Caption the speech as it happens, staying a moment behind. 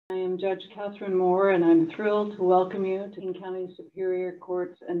I am Judge Catherine Moore, and I'm thrilled to welcome you to King County Superior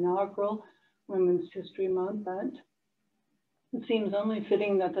Court's inaugural Women's History Month event. It seems only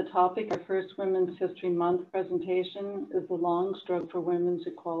fitting that the topic of our first Women's History Month presentation is the long struggle for women's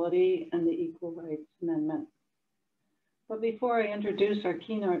equality and the Equal Rights Amendment. But before I introduce our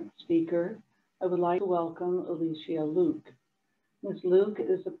keynote speaker, I would like to welcome Alicia Luke. Ms. Luke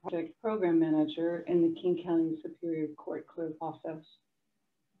is the Project Program Manager in the King County Superior Court Clerk Office.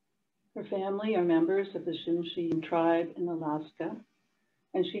 Her family are members of the Tsimshian tribe in Alaska,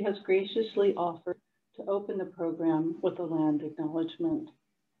 and she has graciously offered to open the program with a land acknowledgement.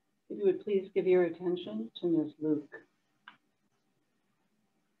 If you would please give your attention to Ms. Luke.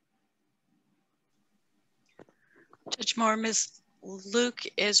 Judge Moore, Ms. Luke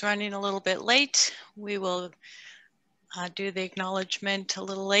is running a little bit late. We will do the acknowledgement a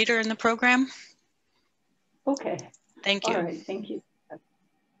little later in the program. Okay. Thank you. All right, thank you.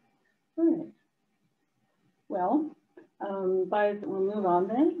 All right. Well, we'll move on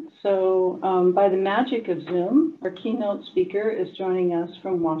then. So by the magic of Zoom, our keynote speaker is joining us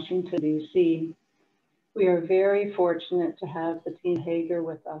from Washington, D.C. We are very fortunate to have Bettina Hager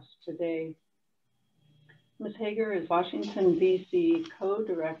with us today. Ms. Hager is Washington, D.C.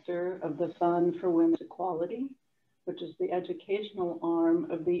 co-director of the Fund for Women's Equality, which is the educational arm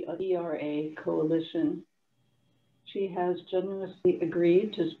of the ERA Coalition. She has generously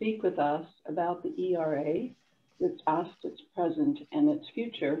agreed to speak with us about the ERA, its past, its present, and its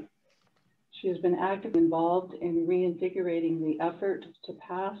future. She has been actively involved in reinvigorating the effort to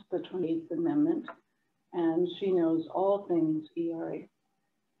pass the 28th Amendment, and she knows all things ERA.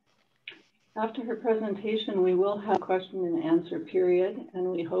 After her presentation, we will have a question and answer period, and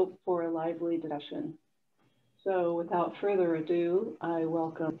we hope for a lively discussion. So without further ado, I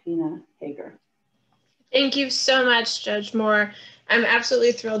welcome Bettina Hager. Thank you so much, Judge Moore. I'm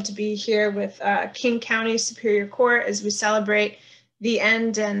absolutely thrilled to be here with King County Superior Court as we celebrate the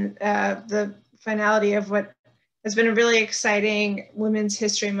end and the finality of what has been a really exciting Women's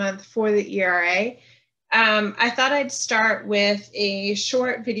History Month for the ERA. I thought I'd start with a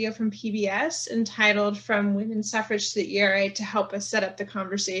short video from PBS entitled From Women's Suffrage to the ERA to help us set up the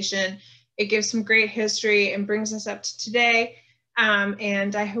conversation. It gives some great history and brings us up to today.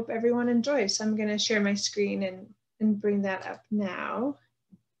 And I hope everyone enjoys. So I'm going to share my screen and bring that up now.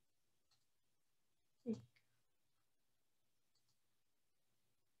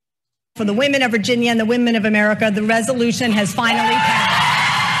 For the women of Virginia and the women of America, the resolution has finally passed.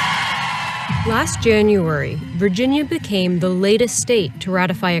 Last January, Virginia became the latest state to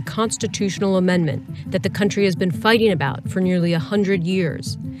ratify a constitutional amendment that the country has been fighting about for nearly 100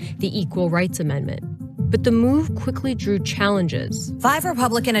 years, the Equal Rights Amendment. But the move quickly drew challenges. 5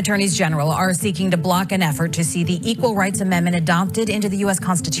 Republican attorneys general are seeking to block an effort to see the Equal Rights Amendment adopted into the U.S.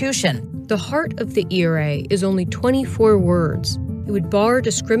 Constitution. The heart of the ERA is only 24 words. It would bar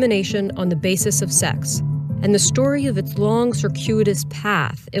discrimination on the basis of sex. And the story of its long, circuitous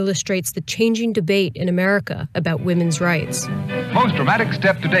path illustrates the changing debate in America about women's rights. Most dramatic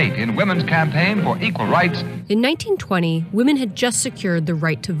step to date in women's campaign for equal rights. In 1920, women had just secured the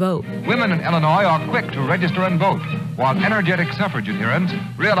right to vote. Women in Illinois are quick to register and vote, while energetic suffrage adherents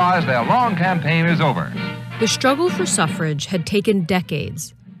realize their long campaign is over. The struggle for suffrage had taken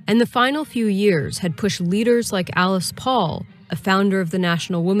decades, and the final few years had pushed leaders like Alice Paul, a founder of the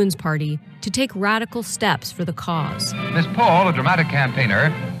National Woman's Party, to take radical steps for the cause. Miss Paul, a dramatic campaigner,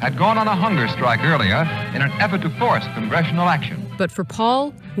 had gone on a hunger strike earlier in an effort to force congressional action. But for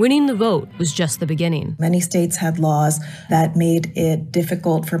Paul, winning the vote was just the beginning. Many states had laws that made it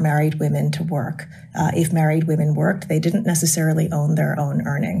difficult for married women to work. If married women worked, they didn't necessarily own their own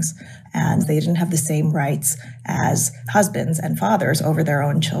earnings, and they didn't have the same rights as husbands and fathers over their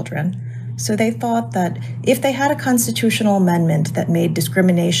own children. So they thought that if they had a constitutional amendment that made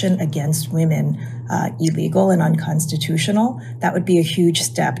discrimination against women illegal and unconstitutional, that would be a huge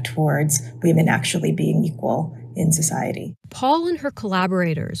step towards women actually being equal in society. Paul and her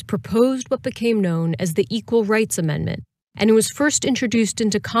collaborators proposed what became known as the Equal Rights Amendment, and it was first introduced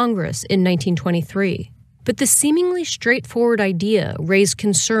into Congress in 1923. But the seemingly straightforward idea raised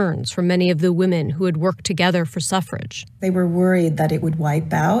concerns for many of the women who had worked together for suffrage. They were worried that it would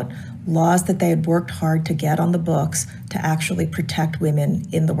wipe out laws that they had worked hard to get on the books to actually protect women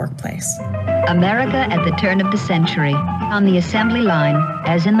in the workplace. America at the turn of the century. On the assembly line,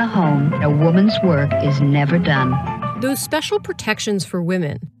 as in the home, a woman's work is never done. Those special protections for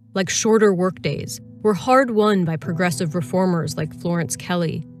women, like shorter workdays, were hard won by progressive reformers like Florence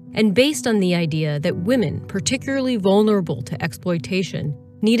Kelley, and based on the idea that women, particularly vulnerable to exploitation,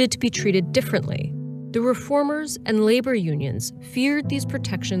 needed to be treated differently. The reformers and labor unions feared these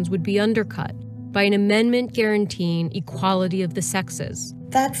protections would be undercut by an amendment guaranteeing equality of the sexes.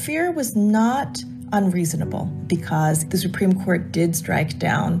 That fear was not unreasonable because the Supreme Court did strike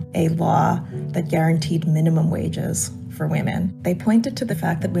down a law that guaranteed minimum wages for women. They pointed to the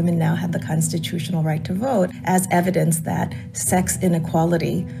fact that women now had the constitutional right to vote as evidence that sex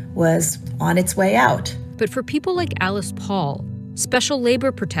inequality was on its way out. But for people like Alice Paul, special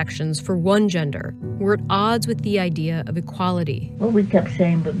labor protections for one gender were at odds with the idea of equality. Well, we kept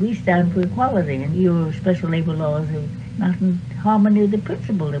saying, but we stand for equality, and your special labor laws are not in harmony with the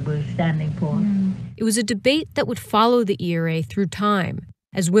principle that we're standing for. It was a debate that would follow the ERA through time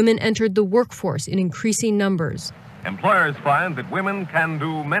as women entered the workforce in increasing numbers. Employers find that women can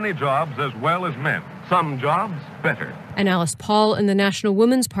do many jobs as well as men, some jobs better. And Alice Paul and the National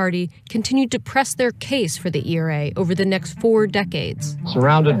Women's Party continued to press their case for the ERA over the next 4 decades.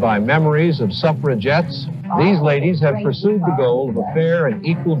 Surrounded by memories of suffragettes, these ladies have pursued the goal of a fair and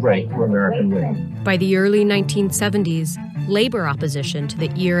equal break for American women. By the early 1970s, labor opposition to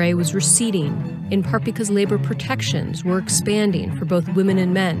the ERA was receding, in part because labor protections were expanding for both women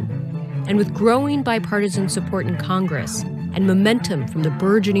and men. And with growing bipartisan support in Congress and momentum from the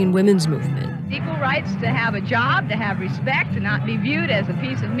burgeoning women's movement, equal rights to have a job, to have respect, to not be viewed as a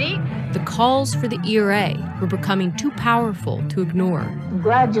piece of meat. The calls for the ERA were becoming too powerful to ignore.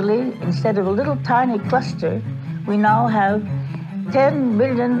 Gradually, instead of a little tiny cluster, we now have 10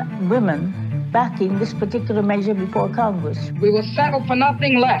 million women backing this particular measure before Congress. We will settle for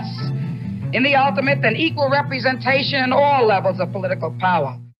nothing less in the ultimate than equal representation in all levels of political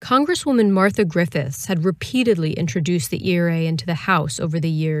power. Congresswoman Martha Griffiths had repeatedly introduced the ERA into the House over the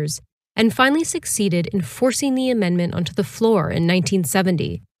years and finally succeeded in forcing the amendment onto the floor in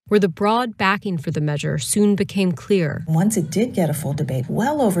 1970, where the broad backing for the measure soon became clear. Once it did get a full debate,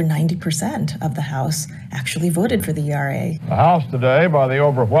 well over 90% of the House actually voted for the ERA. The House today, by the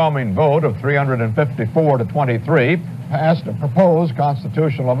overwhelming vote of 354 to 23, passed a proposed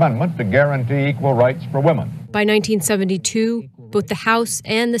constitutional amendment to guarantee equal rights for women. By 1972, both the House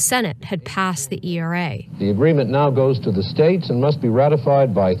and the Senate had passed the ERA. The agreement now goes to the states and must be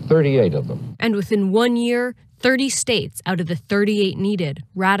ratified by 38 of them. And within 1 year, 30 states out of the 38 needed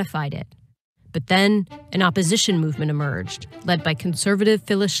ratified it. But then an opposition movement emerged, led by conservative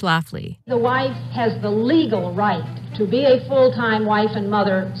Phyllis Schlafly. The wife has the legal right to be a full-time wife and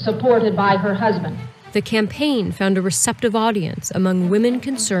mother supported by her husband. The campaign found a receptive audience among women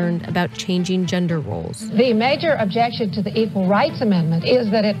concerned about changing gender roles. The major objection to the Equal Rights Amendment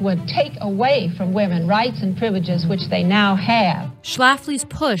is that it would take away from women rights and privileges which they now have. Schlafly's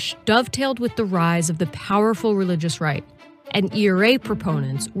push dovetailed with the rise of the powerful religious right, and ERA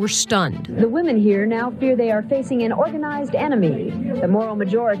proponents were stunned. The women here now fear they are facing an organized enemy, the moral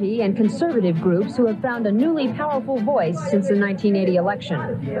majority and conservative groups who have found a newly powerful voice since the 1980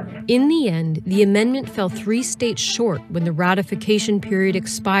 election. In the end, the amendment fell 3 states short when the ratification period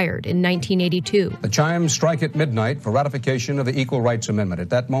expired in 1982. The chimes strike at midnight for ratification of the Equal Rights Amendment. At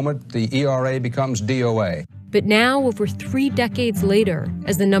that moment, the ERA becomes DOA. But now, over 3 decades later,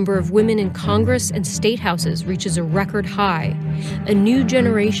 as the number of women in Congress and state houses reaches a record high, a new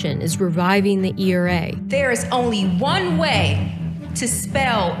generation is reviving the ERA. There is only one way to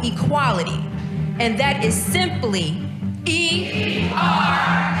spell equality, and that is simply ERA.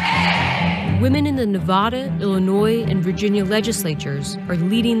 Women in the Nevada, Illinois, and Virginia legislatures are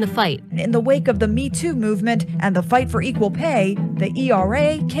leading the fight. In the wake of the Me Too movement and the fight for equal pay, the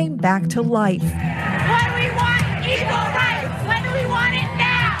ERA came back to life. What do we want? Equal rights! When do we want it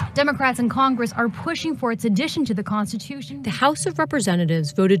now? Democrats in Congress are pushing for its addition to the Constitution. The House of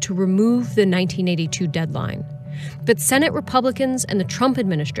Representatives voted to remove the 1982 deadline. But Senate Republicans and the Trump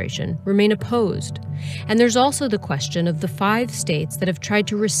administration remain opposed. And there's also the question of the 5 states that have tried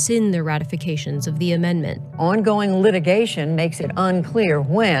to rescind their ratifications of the amendment. Ongoing litigation makes it unclear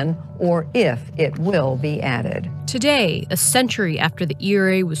when or if it will be added. Today, a century after the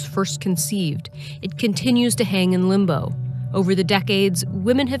ERA was first conceived, it continues to hang in limbo. Over the decades,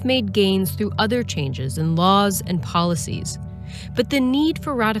 women have made gains through other changes in laws and policies. But the need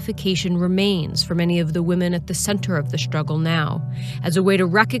for ratification remains for many of the women at the center of the struggle now, as a way to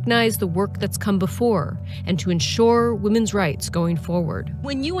recognize the work that's come before and to ensure women's rights going forward.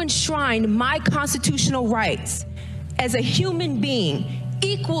 When you enshrine my constitutional rights as a human being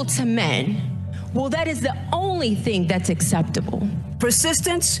equal to men, well, that is the only thing that's acceptable.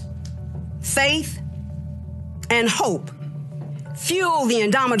 Persistence, faith, and hope fuel the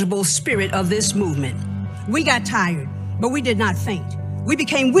indomitable spirit of this movement. We got tired, but we did not faint. We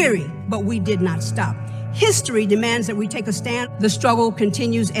became weary, but we did not stop. History demands that we take a stand. The struggle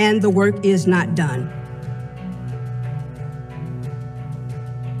continues and the work is not done.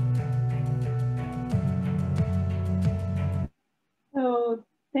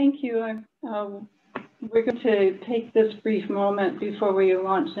 Thank you. We're going to take this brief moment before we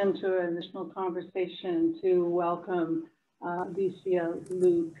launch into an additional conversation to welcome Alicia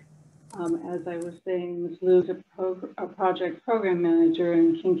Luke. As I was saying, Ms. Luke is a project program manager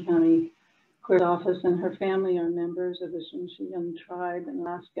in King County Clerk's Office, and her family are members of the Shinshiyan tribe in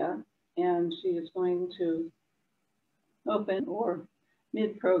Alaska, and she is going to open or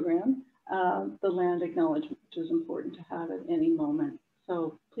mid-program the land acknowledgement, which is important to have at any moment.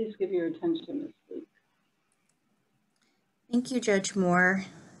 So please give your attention to Ms. Luke. Thank you, Judge Moore.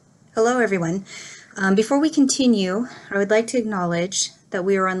 Hello, everyone. Before we continue, I would like to acknowledge that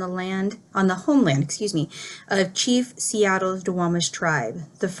we are on the homeland, of Chief Seattle's Duwamish tribe,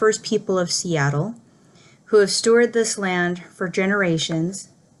 the first people of Seattle, who have stewarded this land for generations.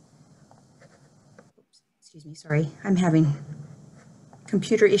 Sorry, I'm having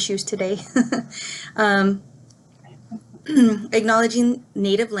computer issues today. Acknowledging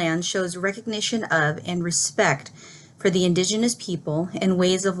native land shows recognition of and respect for the indigenous people and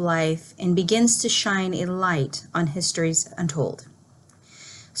ways of life, and begins to shine a light on histories untold.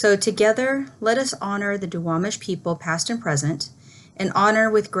 So together, let us honor the Duwamish people, past and present, and honor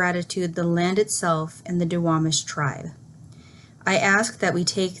with gratitude the land itself and the Duwamish tribe. I ask that we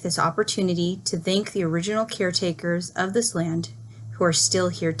take this opportunity to thank the original caretakers of this land who are still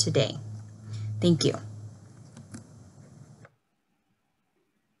here today. Thank you.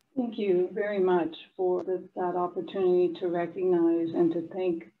 Thank you very much for that opportunity to recognize and to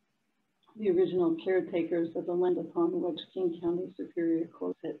thank the original caretakers of the land upon which King County Superior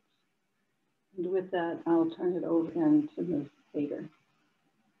Court sits. And with that, I'll turn it over again to Ms. Hager.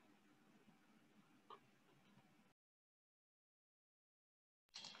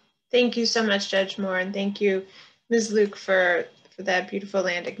 Thank you so much, Judge Moore, and thank you, Ms. Luke, for that beautiful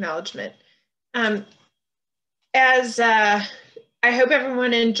land acknowledgement. I hope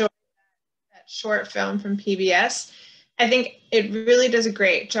everyone enjoyed that short film from PBS. I think it really does a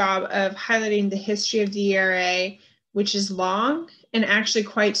great job of highlighting the history of the ERA, which is long and actually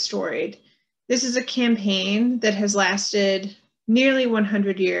quite storied. This is a campaign that has lasted nearly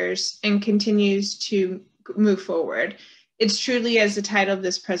 100 years and continues to move forward. It's truly, as the title of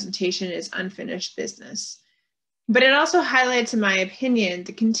this presentation is, unfinished business. But it also highlights, in my opinion,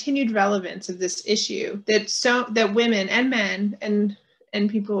 the continued relevance of this issue that women and men and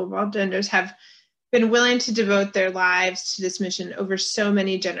people of all genders have been willing to devote their lives to this mission over so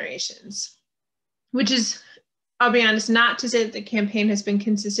many generations, which is, I'll be honest, not to say that the campaign has been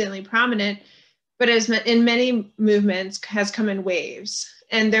consistently prominent, but as in many movements has come in waves.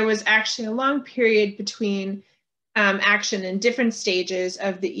 And there was actually a long period between action in different stages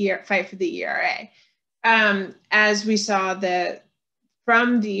of the fight for the ERA. As we saw that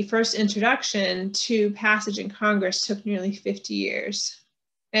from the first introduction to passage in Congress took nearly 50 years.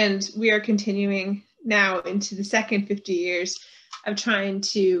 And we are continuing now into the second 50 years of trying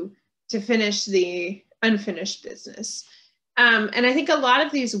to finish the unfinished business. And I think a lot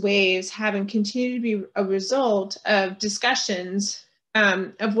of these waves have and continue to be a result of discussions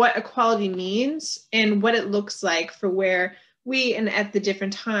of what equality means and what it looks like for where we and at the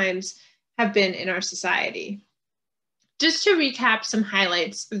different times have been in our society. Just to recap some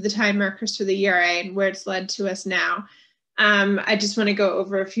highlights of the time markers for the ERA and where it's led to us now, I just want to go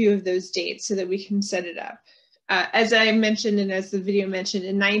over a few of those dates so that we can set it up. As I mentioned, and as the video mentioned,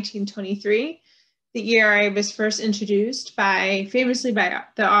 in 1923, the ERA was first introduced famously by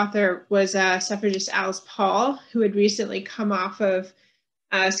the author was suffragist Alice Paul, who had recently come off of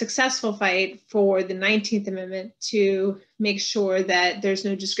a successful fight for the 19th Amendment to make sure that there's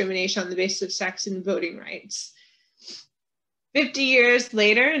no discrimination on the basis of sex in voting rights. 50 years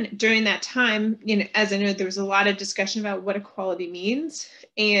later, and during that time, as I know, there was a lot of discussion about what equality means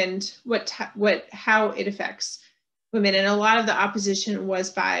and how it affects women. And a lot of the opposition was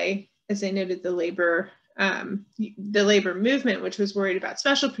by, as I noted, the labor movement, which was worried about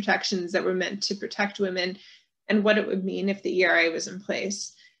special protections that were meant to protect women and what it would mean if the ERA was in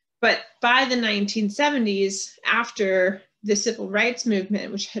place. But by the 1970s, after the civil rights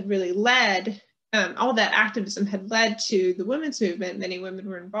movement, which had really led, all that activism had led to the women's movement, many women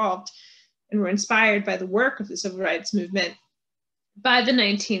were involved and were inspired by the work of the civil rights movement. By the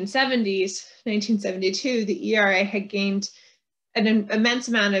 1970s, 1972, the ERA had gained an immense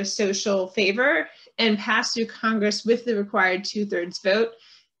amount of social favor and passed through Congress with the required 2/3 vote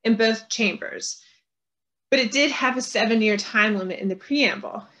in both chambers. But it did have a 7-year time limit in the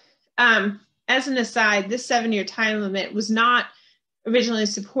preamble. As an aside, this 7-year time limit was not originally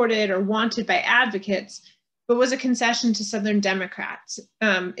supported or wanted by advocates, but was a concession to Southern Democrats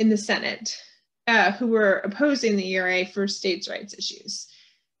in the Senate who were opposing the ERA for states' rights issues.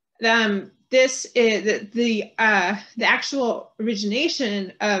 This is the actual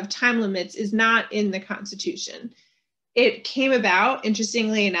origination of time limits is not in the Constitution. It came about,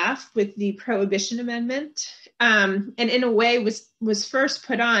 interestingly enough, with the Prohibition Amendment, and in a way was first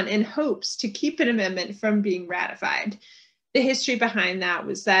put on in hopes to keep an amendment from being ratified. The history behind that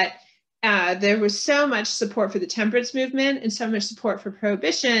was that there was so much support for the temperance movement and so much support for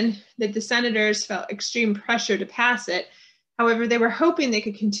prohibition that the senators felt extreme pressure to pass it. However, they were hoping they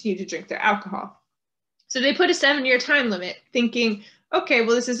could continue to drink their alcohol. So they put a 7-year time limit, thinking, okay,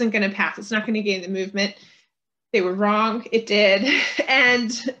 well, this isn't going to pass. It's not going to gain the movement. They were wrong. It did.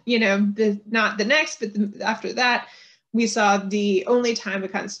 And, not the next, but after that, we saw the only time a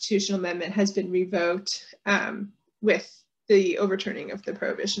constitutional amendment has been revoked with the overturning of the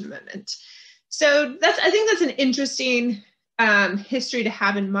Prohibition Amendment. So I think that's an interesting history to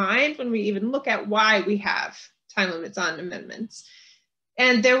have in mind when we even look at why we have time limits on amendments.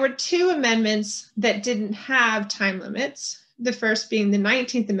 And there were 2 amendments that didn't have time limits. The first being the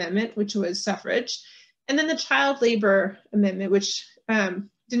 19th Amendment, which was suffrage, and then the Child Labor Amendment, which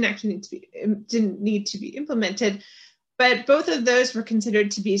didn't need to be implemented. But both of those were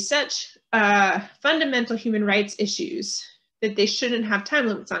considered to be such fundamental human rights issues that they shouldn't have time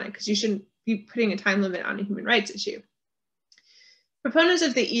limits on it, because you shouldn't be putting a time limit on a human rights issue. Proponents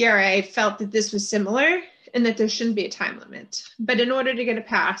of the ERA felt that this was similar and that there shouldn't be a time limit. But in order to get it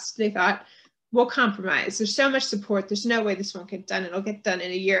passed, they thought, we'll compromise. There's so much support. There's no way this won't get done. It'll get done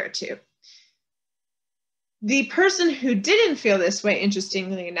in a year or 2. The person who didn't feel this way,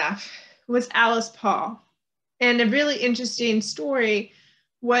 interestingly enough, was Alice Paul. And a really interesting story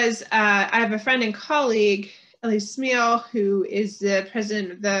was I have a friend and colleague, Elise Smeal, who is the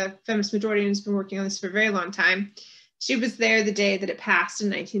president of the Feminist Majority and has been working on this for a very long time. She was there the day that it passed in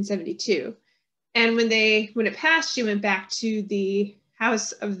 1972. And when it passed, she went back to the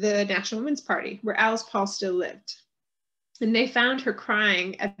house of the National Women's Party, where Alice Paul still lived. And they found her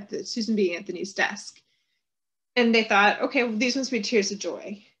crying at Susan B. Anthony's desk. And they thought, okay, well, these must be tears of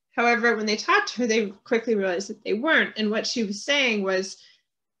joy. However, when they talked to her, they quickly realized that they weren't. And what she was saying was,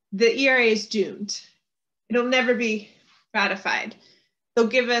 the ERA is doomed. It'll never be ratified. They'll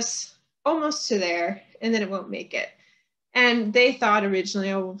give us almost to there, and then it won't make it. And they thought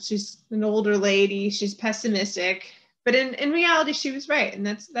originally, oh, well, she's an older lady, she's pessimistic. But in reality, she was right, and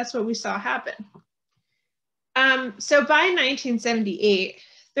that's what we saw happen. So by 1978,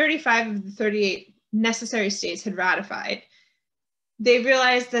 35 of the 38 necessary states had ratified. They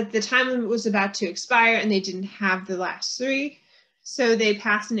realized that the time limit was about to expire, and they didn't have the last 3. So they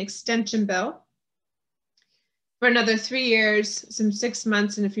passed an extension bill for another 3 years, some 6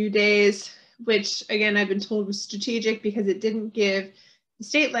 months and a few days, which again, I've been told was strategic because it didn't give the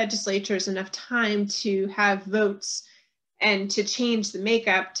state legislatures enough time to have votes and to change the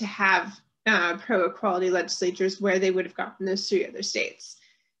makeup to have pro-equality legislatures where they would have gotten those 3 other states.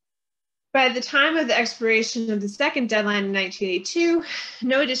 By the time of the expiration of the second deadline in 1982,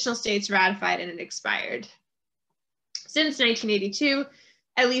 no additional states ratified and it expired. Since 1982,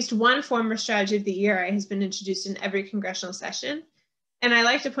 at least one form or strategy of the ERA has been introduced in every congressional session. And I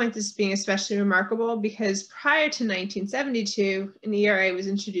like to point this as being especially remarkable because prior to 1972, an ERA was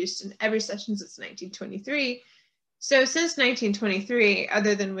introduced in every session since 1923. So since 1923,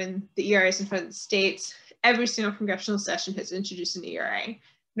 other than when the ERA is in front of the states, every single congressional session has introduced an ERA.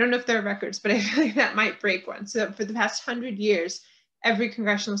 I don't know if there are records, but I feel like that might break one. So for the past 100 years, every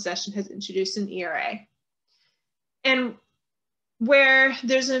congressional session has introduced an ERA. And where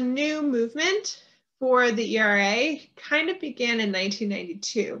there's a new movement for the ERA kind of began in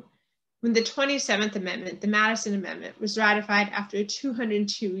 1992, when the 27th Amendment, the Madison Amendment, was ratified after a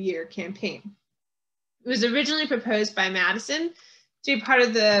 202-year campaign. It was originally proposed by Madison to be part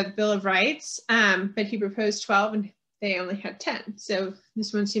of the Bill of Rights, but he proposed 12 and they only had 10. So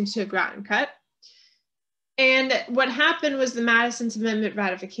this one seems to have gotten cut. And what happened was the Madison's Amendment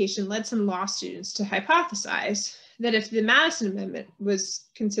ratification led some law students to hypothesize that if the Madison Amendment was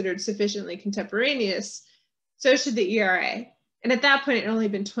considered sufficiently contemporaneous, so should the ERA. And at that point, it had only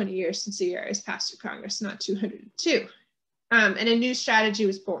been 20 years since the ERA was passed through Congress, not 202. And a new strategy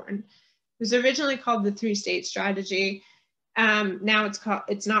was born. It was originally called the 3-state strategy. Now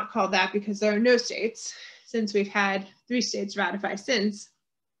it's not called that because there are no states, since we've had 3 states ratify since.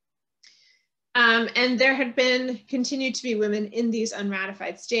 And there had continued to be women in these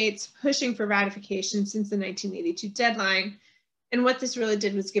unratified states pushing for ratification since the 1982 deadline. And what this really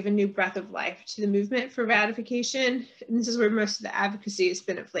did was give a new breath of life to the movement for ratification. And this is where most of the advocacy has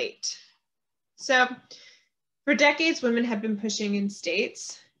been of late. So for decades, women have been pushing in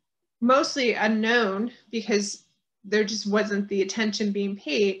states, mostly unknown because there just wasn't the attention being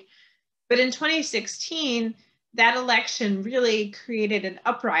paid, But in 2016, that election really created an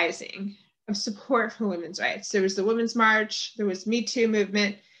uprising of support for women's rights. There was the Women's March, there was Me Too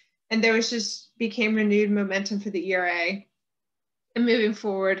movement, and there was just became renewed momentum for the ERA and moving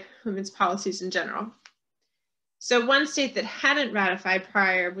forward women's policies in general. So one state that hadn't ratified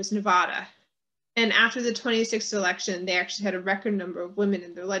prior was Nevada. And after the 2016 election, they actually had a record number of women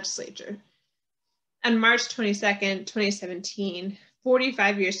in their legislature. On March 22nd, 2017,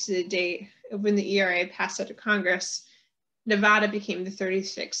 45 years to the date of when the ERA passed out of Congress, Nevada became the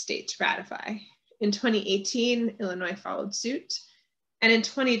 36th state to ratify. In 2018, Illinois followed suit. And in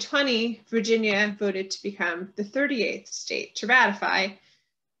 2020, Virginia voted to become the 38th state to ratify,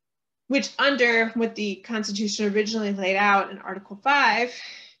 which under what the Constitution originally laid out in Article 5,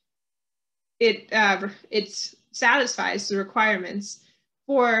 it satisfies the requirements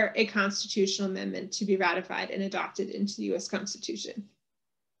for a constitutional amendment to be ratified and adopted into the US Constitution,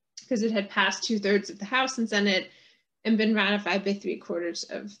 because it had passed 2/3 of the House and Senate and been ratified by 3/4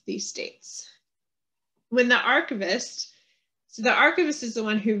 of these states. When the archivist, so the archivist is the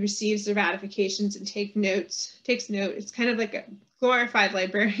one who receives the ratifications and takes note. It's kind of like a glorified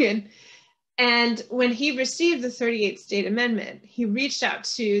librarian. And when he received the 38th state amendment, he reached out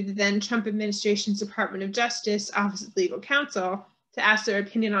to the then Trump administration's Department of Justice Office of Legal Counsel to ask their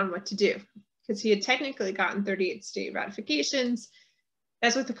opinion on what to do, because he had technically gotten 38 state ratifications.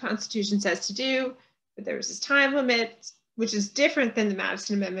 That's what the Constitution says to do, but there was this time limit, which is different than the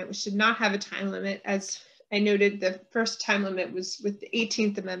Madison Amendment, which did not have a time limit. As I noted, the first time limit was with the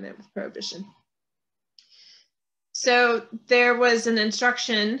 18th Amendment with prohibition. So there was an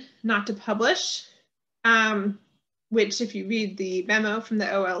instruction not to publish, which if you read the memo from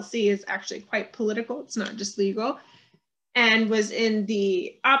the OLC is actually quite political. It's not just legal, and was in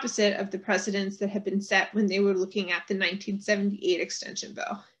the opposite of the precedents that had been set when they were looking at the 1978 extension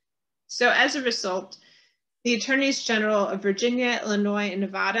bill. So as a result, the attorneys general of Virginia, Illinois, and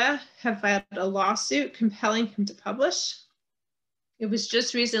Nevada have filed a lawsuit compelling him to publish. It was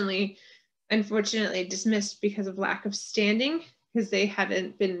just recently, unfortunately, dismissed because of lack of standing, because they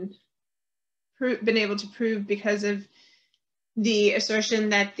hadn't been able to prove, because of the assertion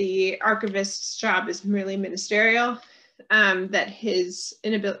that the archivist's job is merely ministerial, that his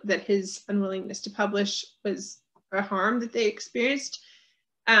unwillingness to publish was a harm that they experienced.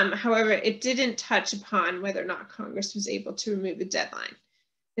 However, it didn't touch upon whether or not Congress was able to remove a deadline.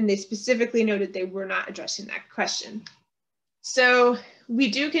 And they specifically noted they were not addressing that question. So we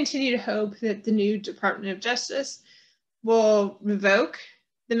do continue to hope that the new Department of Justice will revoke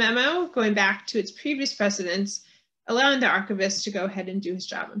the memo, going back to its previous precedents, allowing the archivist to go ahead and do his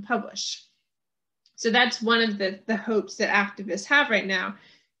job and publish. So that's one of the hopes that activists have right now,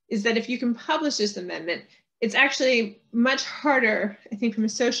 is that if you can publish this amendment, it's actually much harder, I think, from a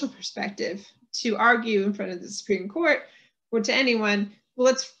social perspective, to argue in front of the Supreme Court or to anyone, well,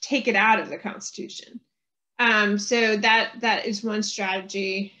 let's take it out of the Constitution. So that is one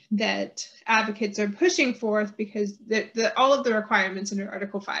strategy that advocates are pushing forth, because all of the requirements under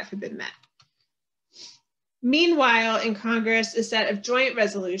Article 5 have been met. Meanwhile, in Congress, a set of joint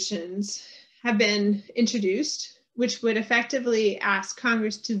resolutions have been introduced, which would effectively ask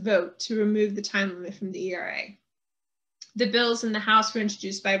Congress to vote to remove the time limit from the ERA. The bills in the House were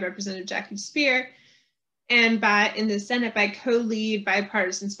introduced by Representative Jackie Speer, and in the Senate by co-lead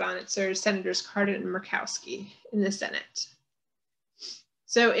bipartisan sponsors, Senators Cardin and Murkowski in the Senate.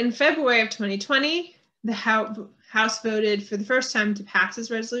 So in February of 2020, the House voted for the first time to pass this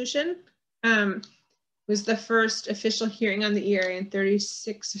resolution. It was the first official hearing on the ERA in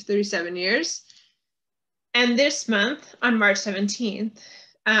 36 or 37 years. And this month, on March 17th,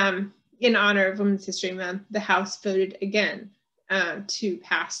 in honor of Women's History Month, the House voted again to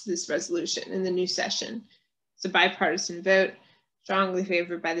pass this resolution in the new session. It's a bipartisan vote, strongly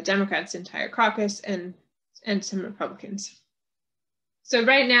favored by the Democrats' entire caucus and some Republicans. So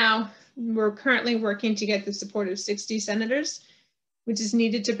right now, we're currently working to get the support of 60 senators, which is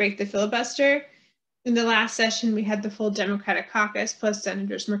needed to break the filibuster. In the last session, we had the full Democratic caucus plus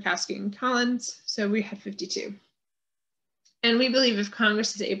Senators Murkowski and Collins, so we had 52. And we believe if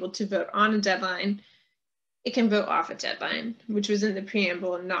Congress is able to vote on a deadline, it can vote off a deadline, which was in the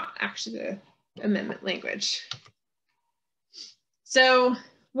preamble and not actually the amendment language. So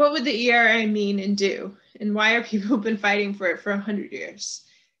what would the ERA mean and do? And why are people been fighting for it for 100 years?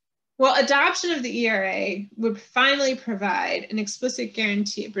 Well, adoption of the ERA would finally provide an explicit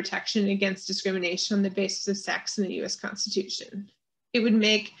guarantee of protection against discrimination on the basis of sex in the US Constitution. It would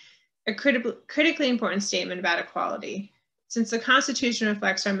make a critically important statement about equality. Since the Constitution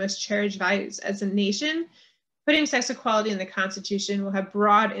reflects our most cherished values as a nation, Putting sex equality in the Constitution will have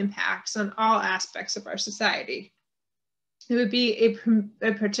broad impacts on all aspects of our society. It would be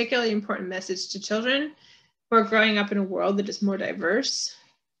a particularly important message to children who are growing up in a world that is more diverse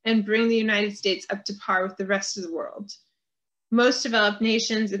and bring the United States up to par with the rest of the world. Most developed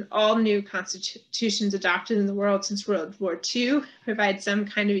nations and all new constitutions adopted in the world since World War II provide some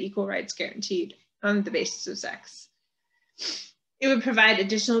kind of equal rights guaranteed on the basis of sex. It would provide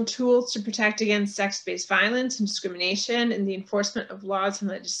additional tools to protect against sex-based violence and discrimination in the enforcement of laws and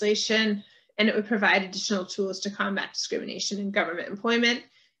legislation, and it would provide additional tools to combat discrimination in government employment,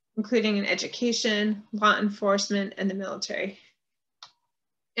 including in education, law enforcement, and the military.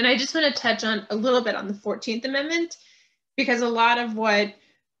 And I just want to touch on a little bit on the 14th Amendment, because a lot of what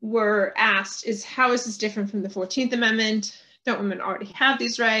we're asked is, how is this different from the 14th Amendment? Don't women already have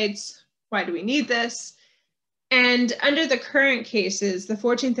these rights? Why do we need this? And under the current cases, the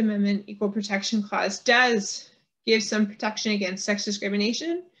 14th Amendment Equal Protection Clause does give some protection against sex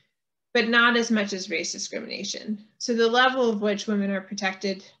discrimination, but not as much as race discrimination. So the level of which women are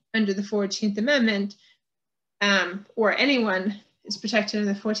protected under the 14th Amendment, or anyone is protected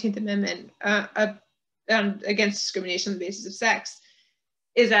under the 14th Amendment against discrimination on the basis of sex,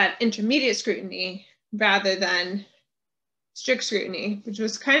 is at intermediate scrutiny rather than strict scrutiny, which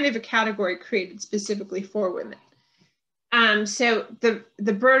was kind of a category created specifically for women. So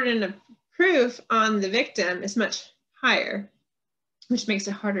the burden of proof on the victim is much higher, which makes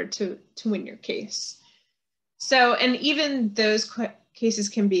it harder to win your case. So, and even those cases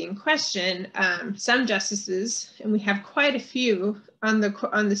can be in question. Some justices, and we have quite a few on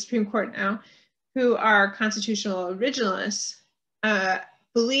the Supreme Court now, who are constitutional originalists,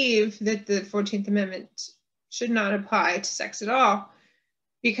 believe that the 14th Amendment should not apply to sex at all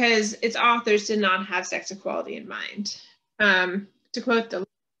because its authors did not have sex equality in mind. To quote the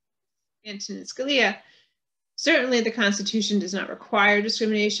Antonin Scalia, certainly the Constitution does not require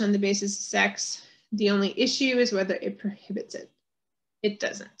discrimination on the basis of sex. The only issue is whether it prohibits it. It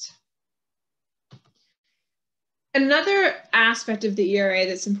doesn't. Another aspect of the ERA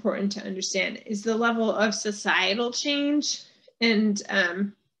that's important to understand is the level of societal change and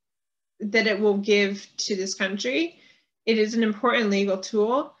that it will give to this country. It is an important legal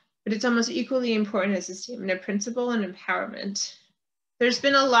tool, but it's almost equally important as a statement of principle and empowerment. There's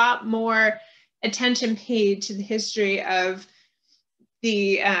been a lot more attention paid to the history of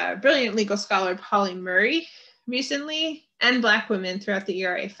the brilliant legal scholar Pauline Murray recently, and Black women throughout the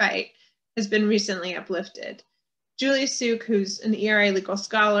ERA fight has been recently uplifted. Julie Suk, who's an ERA legal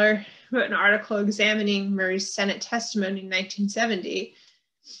scholar, wrote an article examining Murray's Senate testimony in 1970,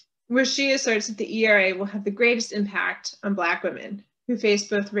 where she asserts that the ERA will have the greatest impact on Black women who face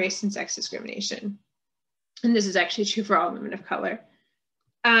both race and sex discrimination. And this is actually true for all women of color.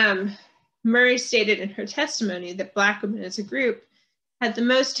 Murray stated in her testimony that Black women as a group had the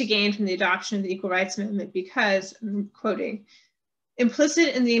most to gain from the adoption of the Equal Rights Amendment because, I'm quoting,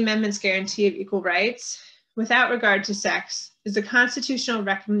 implicit in the amendment's guarantee of equal rights, without regard to sex, is the constitutional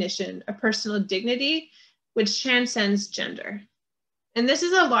recognition of personal dignity, which transcends gender. And this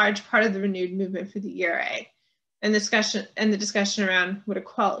is a large part of the renewed movement for the ERA and the discussion around what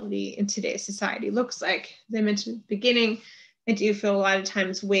equality in today's society looks like. As I mentioned at the beginning, I do feel a lot of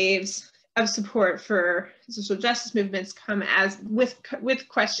times waves of support for social justice movements come as with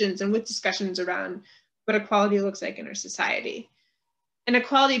questions and with discussions around what equality looks like in our society. And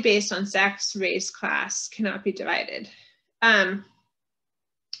equality based on sex, race, class cannot be divided. The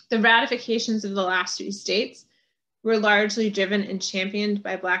ratifications of the last 3 states were largely driven and championed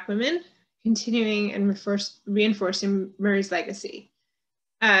by Black women, continuing and reinforcing Murray's legacy.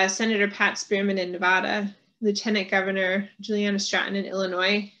 Senator Pat Spearman in Nevada, Lieutenant Governor Juliana Stratton in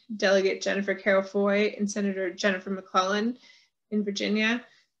Illinois, Delegate Jennifer Carroll Foy, and Senator Jennifer McClellan in Virginia.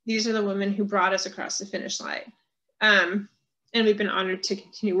 These are the women who brought us across the finish line. And we've been honored to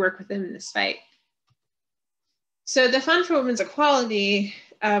continue work with them in this fight. So the Fund for Women's Equality,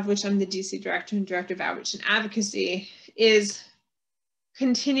 of which I'm the DC Director and Director of Outreach and Advocacy, is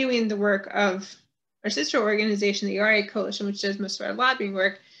continuing the work of our sister organization, the ERA Coalition, which does most of our lobbying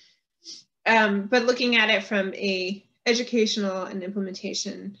work, but looking at it from a educational and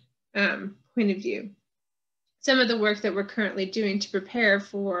implementation point of view. Some of the work that we're currently doing to prepare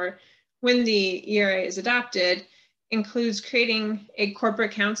for when the ERA is adopted includes creating a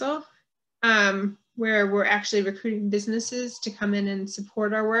corporate council where we're actually recruiting businesses to come in and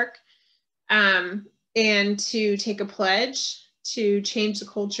support our work and to take a pledge to change the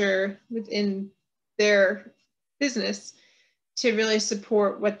culture within their business to really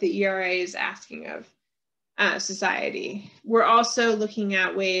support what the ERA is asking of society. We're also looking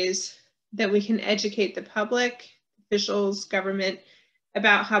at ways that we can educate the public, officials, government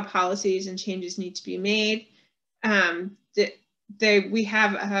about how policies and changes need to be made. We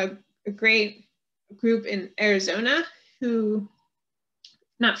have a great group in Arizona who,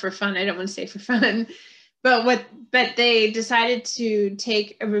 not for fun, I don't want to say for fun, but they decided to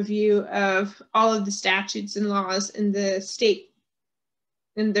take a review of all of the statutes and laws in the state,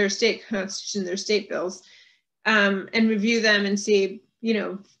 in their state constitution, their state bills, and review them and see, you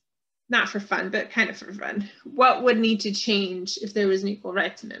know, not for fun, but kind of for fun, what would need to change if there was an Equal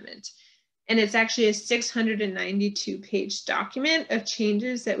Rights Amendment. And it's actually a 692-page document of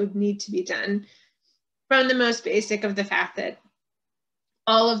changes that would need to be done, from the most basic of the fact that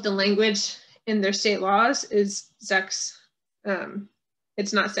all of the language in their state laws is sex,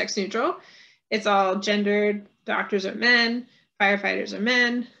 it's not sex neutral. It's all gendered. Doctors are men, firefighters are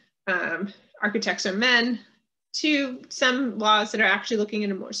men, architects are men, to some laws that are actually looking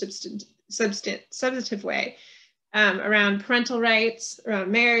in a more substantive way around parental rights,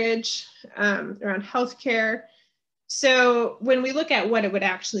 around marriage, around healthcare. So when we look at what it would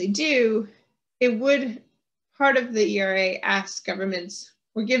actually do, it would, part of the ERA asks governments,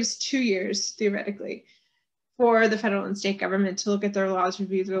 or gives 2 years theoretically, for the federal and state government to look at their laws,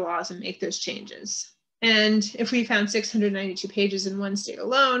 review their laws, and make those changes. And if we found 692 pages in one state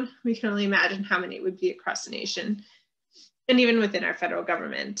alone, we can only imagine how many it would be across the nation, and even within our federal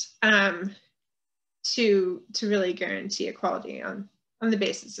government, to really guarantee equality on the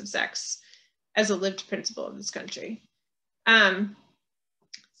basis of sex as a lived principle of this country.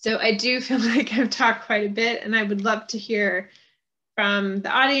 So I do feel like I've talked quite a bit, and I would love to hear from the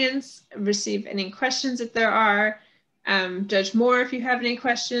audience, receive any questions if there are. Judge Moore, if you have any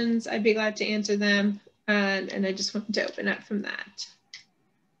questions, I'd be glad to answer them. And I just wanted to open up from that.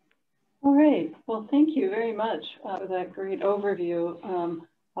 All right. Well, thank you very much for that great overview.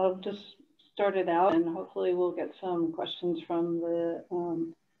 I'll just start it out, and hopefully we'll get some questions from the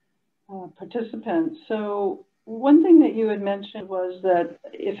participants. So one thing that you had mentioned was that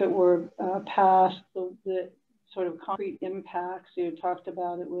if it were passed, the sort of concrete impacts you talked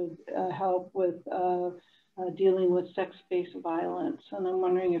about, it would help with dealing with sex-based violence. And I'm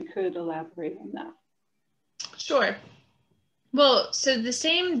wondering if you could elaborate on that. Sure. Well, so the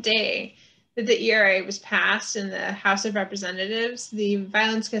same day that the ERA was passed in the House of Representatives, the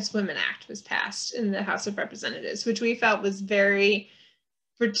Violence Against Women Act was passed in the House of Representatives, which we felt was very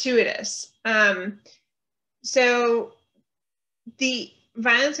fortuitous. So the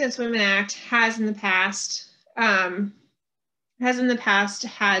Violence Against Women Act has in the past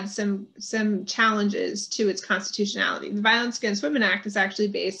had some challenges to its constitutionality. The Violence Against Women Act is actually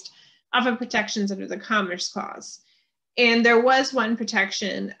based off of protections under the Commerce Clause. And there was one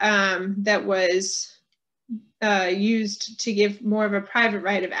protection that was used to give more of a private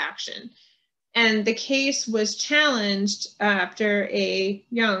right of action. And the case was challenged after a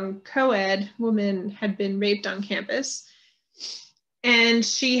young co-ed woman had been raped on campus. And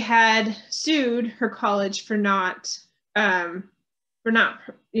she had sued her college for not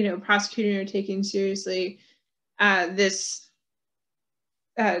prosecuting or taking seriously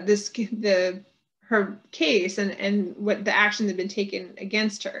her case and what the action that had been taken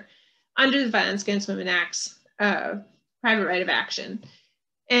against her under the Violence Against Women Act's private right of action.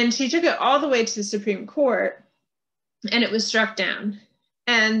 And she took it all the way to the Supreme Court, and it was struck down.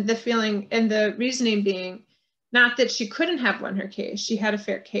 And the reasoning being not that she couldn't have won her case, she had a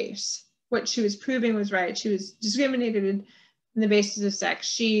fair case. What she was proving was right. She was discriminated on the basis of sex.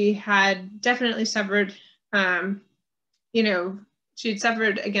 She had definitely suffered, she had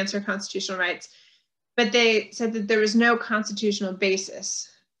suffered against her constitutional rights, but they said that there was no constitutional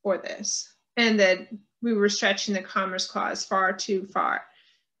basis for this, and that we were stretching the Commerce Clause far too far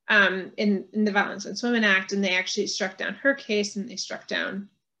in the Violence Against Women Act, and they actually struck down her case, and they struck down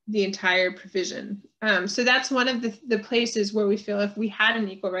the entire provision. So that's one of the places where we feel if we had an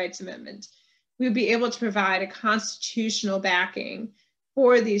Equal Rights Amendment, we would be able to provide a constitutional backing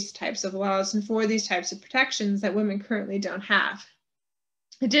for these types of laws and for these types of protections that women currently don't have.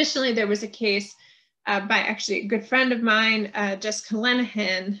 Additionally, there was a case by actually a good friend of mine, Jessica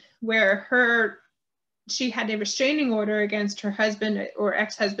Lenehan, where she had a restraining order against her husband or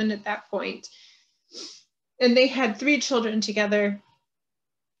ex-husband at that point. And they had 3 children together.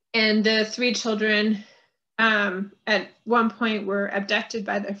 And the 3 children at one point were abducted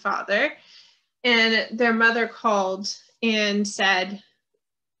by their father. And their mother called and said,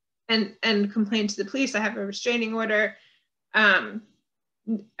 and complained to the police, I have a restraining order. I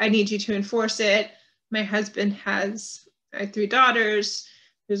need you to enforce it. My husband has 3 daughters.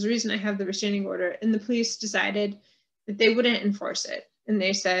 There's a reason I have the restraining order. And the police decided that they wouldn't enforce it. And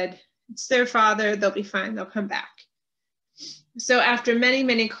they said, It's their father. They'll be fine. They'll come back. So after many,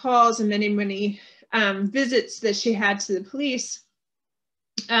 many calls and many, many visits that she had to the police,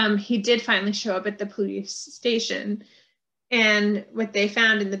 he did finally show up at the police station. And what they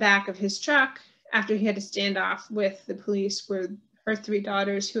found in the back of his truck after he had a standoff with the police were her 3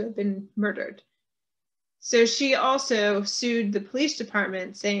 daughters who had been murdered. So she also sued the police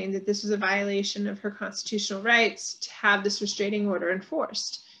department, saying that this was a violation of her constitutional rights to have this restraining order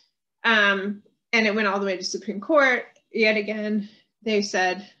enforced. And it went all the way to Supreme Court. Yet again, they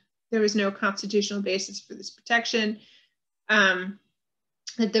said there was no constitutional basis for this protection, that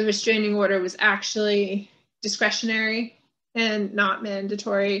the restraining order was actually discretionary and not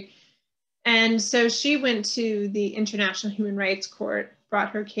mandatory. And so she went to the International Human Rights Court,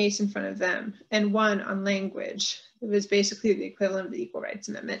 brought her case in front of them, and won on language. It was basically the equivalent of the Equal Rights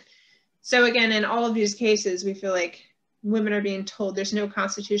Amendment. So again, in all of these cases, we feel like women are being told there's no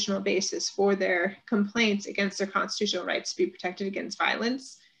constitutional basis for their complaints against their constitutional rights to be protected against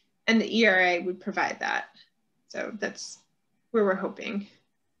violence, and the ERA would provide that. So that's where we're hoping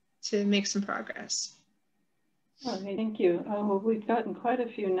to make some progress. Okay, thank you. Well, we've gotten quite a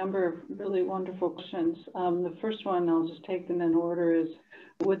few number of really wonderful questions. The first one, I'll just take them in order, is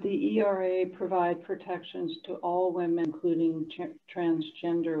would the ERA provide protections to all women, including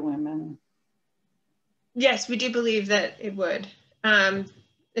transgender women? Yes, we do believe that it would,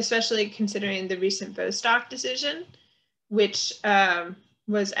 especially considering the recent Bostock decision, which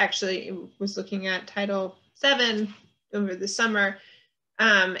was looking at Title VII over the summer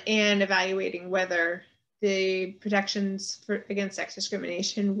and evaluating whether the protections against sex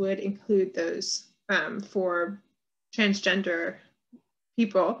discrimination would include those for transgender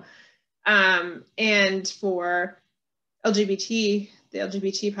people and for the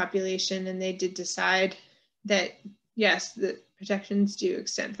LGBT population. And they did decide that, yes, the protections do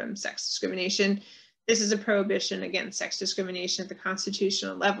extend from sex discrimination. This is a prohibition against sex discrimination at the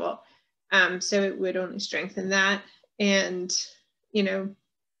constitutional level. So it would only strengthen that. And,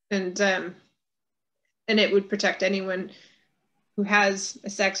 and it would protect anyone who has a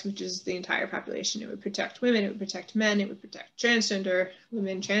sex, which is the entire population. It would protect women, it would protect men, it would protect transgender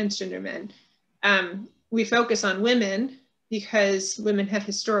women, transgender men. We focus on women because women have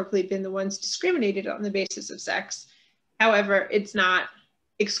historically been the ones discriminated on the basis of sex. However, it's not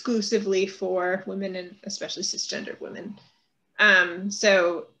exclusively for women, and especially cisgendered women.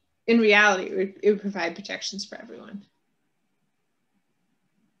 So in reality, it would provide protections for everyone.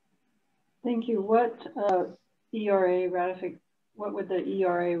 Thank you. What would the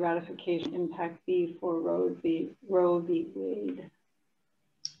ERA ratification impact be for Roe v. Wade?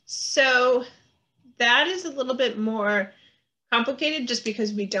 So that is a little bit more complicated just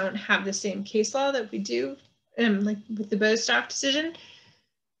because we don't have the same case law that we do like with the Bostock decision.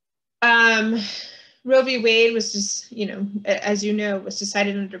 Roe v. Wade was just, as you know, was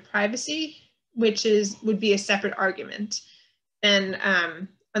decided under privacy, which would be a separate argument and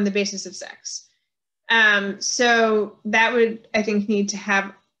on the basis of sex. So that would, I think, need to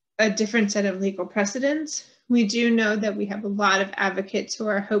have a different set of legal precedents. We do know that we have a lot of advocates who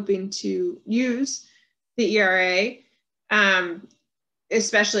are hoping to use the ERA,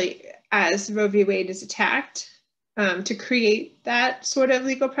 especially as Roe v. Wade is attacked, to create that sort of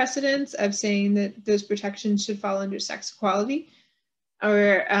legal precedence of saying that those protections should fall under sex equality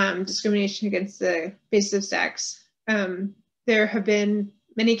or discrimination against the basis of sex. There have been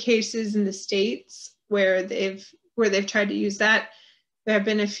many cases in the states where they've tried to use that. There have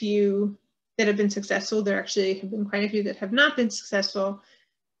been a few that have been successful. There actually have been quite a few that have not been successful.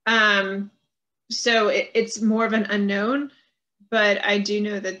 So it's more of an unknown, but I do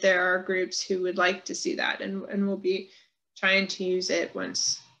know that there are groups who would like to see that and will be trying to use it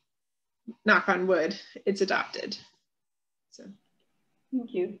once, knock on wood, it's adopted. So.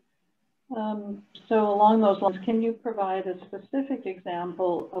 Thank you. So along those lines, can you provide a specific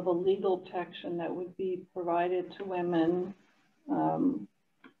example of a legal protection that would be provided to women,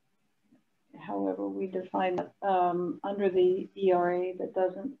 however we define it, under the ERA that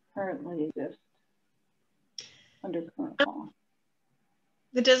doesn't currently exist under current law?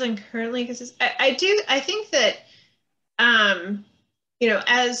 That doesn't currently exist. I think that,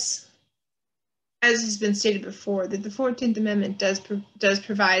 as has been stated before, that the 14th Amendment does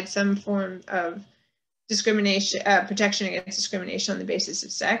provide some form of discrimination, protection against discrimination on the basis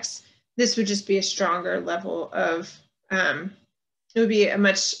of sex. This would just be a stronger level of, it would be a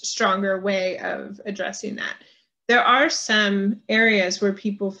much stronger way of addressing that. There are some areas where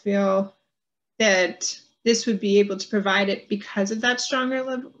people feel that this would be able to provide it because of that stronger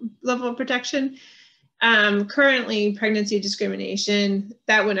level of protection. Currently, pregnancy discrimination,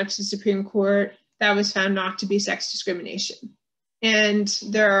 that went up to the Supreme Court. That was found not to be sex discrimination. And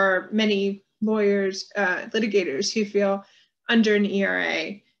there are many lawyers, litigators who feel under an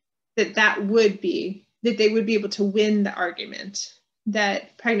ERA that they would be able to win the argument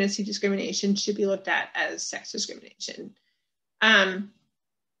that pregnancy discrimination should be looked at as sex discrimination.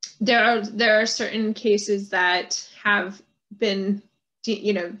 There are certain cases that have been,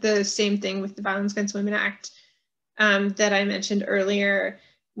 the same thing with the Violence Against Women Act that I mentioned earlier,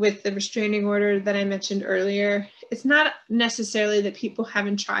 with the restraining order that I mentioned earlier. It's not necessarily that people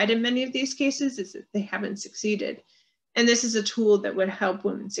haven't tried in many of these cases, it's that they haven't succeeded. And this is a tool that would help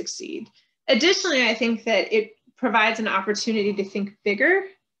women succeed. Additionally, I think that it provides an opportunity to think bigger.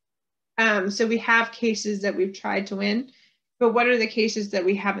 So we have cases that we've tried to win, but what are the cases that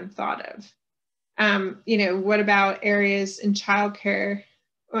we haven't thought of? What about areas in childcare?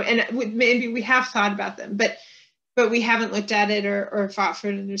 And maybe we have thought about them, but we haven't looked at it or fought for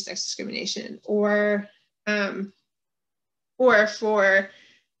it under sex discrimination, or for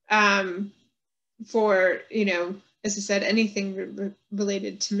as I said, anything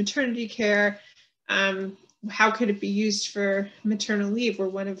related to maternity care. How could it be used for maternal leave? We're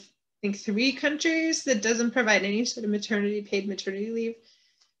one of, I think, 3 countries that doesn't provide any sort of paid maternity leave.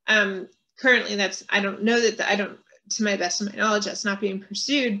 Currently, to my best of my knowledge, that's not being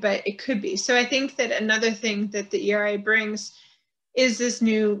pursued, but it could be. So I think that another thing that the ERA brings is this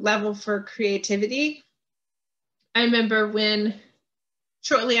new level for creativity. I remember when,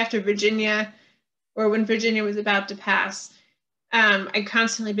 shortly after Virginia, or when Virginia was about to pass, I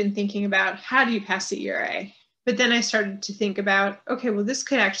constantly been thinking about, how do you pass the ERA? But then I started to think about, okay, well, this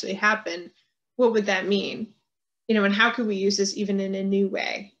could actually happen. What would that mean? And how could we use this even in a new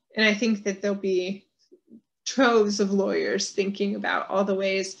way? And I think that there'll be troves of lawyers thinking about all the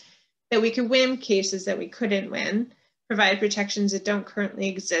ways that we could win cases that we couldn't win, provide protections that don't currently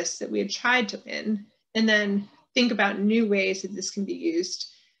exist that we had tried to win, and then think about new ways that this can be used.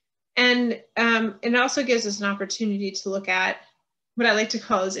 And it also gives us an opportunity to look at what I like to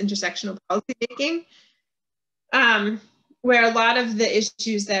call as intersectional policymaking, where a lot of the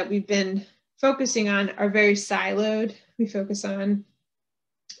issues that we've been focusing on are very siloed. We focus on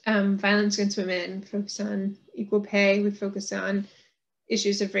violence against women, focus on equal pay, we focus on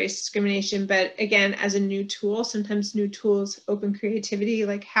issues of race discrimination. But again, as a new tool, sometimes new tools open creativity,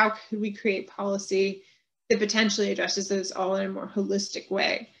 like how could we create policy that potentially addresses those all in a more holistic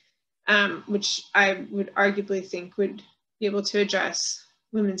way, which I would arguably think would be able to address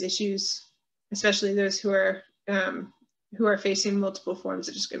women's issues, especially those who are facing multiple forms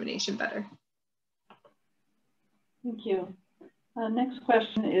of discrimination better. Thank you. Next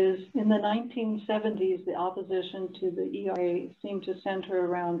question is, in the 1970s, the opposition to the ERA seemed to center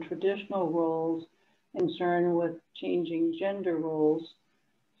around traditional roles concerned with changing gender roles.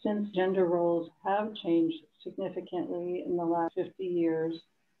 Since gender roles have changed significantly in the last 50 years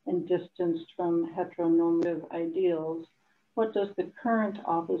and distanced from heteronormative ideals, what does the current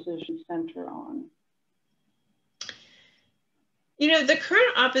opposition center on? The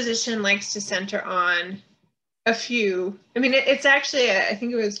current opposition likes to center on a few. I mean, it's actually, I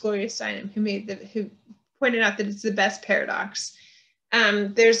think it was Gloria Steinem who pointed out that it's the best paradox.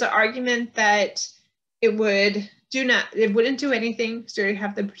 There's the argument that it wouldn't do anything, so you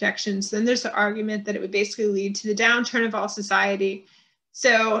have the protections. Then there's the argument that it would basically lead to the downturn of all society.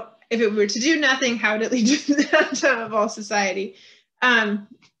 So if it were to do nothing, how would it lead to the downturn of all society? A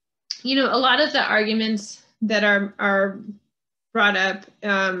lot of the arguments that are brought up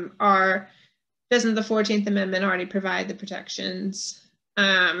are, doesn't the 14th Amendment already provide the protections?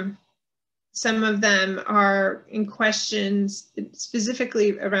 Some of them are in questions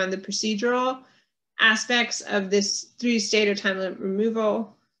specifically around the procedural aspects of this 3-state or time limit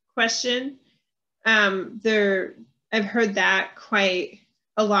removal question. I've heard that quite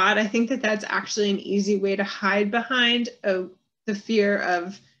a lot. I think that that's actually an easy way to hide behind the fear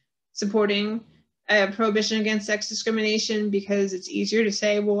of supporting a prohibition against sex discrimination, because it's easier to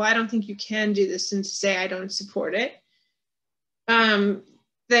say, well, I don't think you can do this, than to say I don't support it.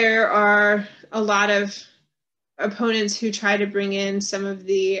 There are a lot of opponents who try to bring in some of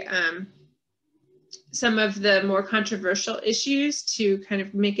the more controversial issues to kind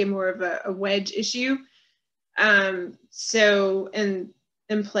of make it more of a wedge issue. And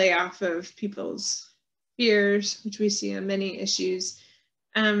play off of people's fears, which we see on many issues.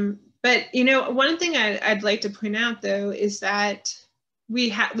 But one thing I'd like to point out, though, is that we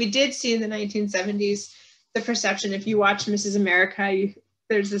did see in the 1970s the perception, if you watch Mrs. America,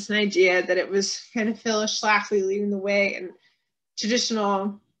 there's this idea that it was kind of Phyllis Schlafly leading the way, and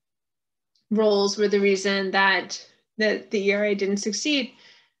traditional roles were the reason that the ERA didn't succeed.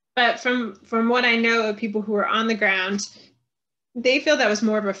 But from what I know of people who are on the ground, they feel that was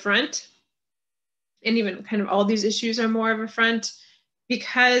more of a front. And even kind of all these issues are more of a front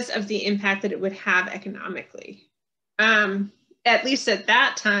because of the impact that it would have economically, at least at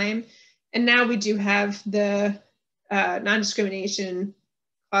that time. And now we do have the non-discrimination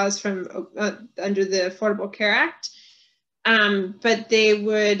clause from under the Affordable Care Act. But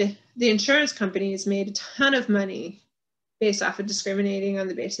the insurance companies made a ton of money based off of discriminating on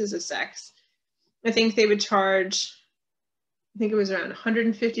the basis of sex. I think they would charge, I think it was around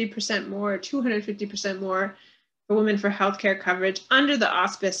 150% more, 250% more for women for healthcare coverage under the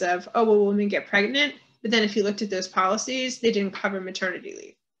auspice of, oh, well, women get pregnant. But then if you looked at those policies, they didn't cover maternity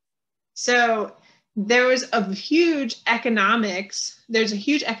leave. So there's a huge economic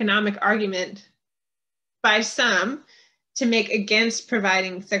argument by some to make against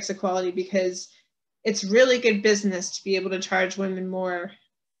providing sex equality, because it's really good business to be able to charge women more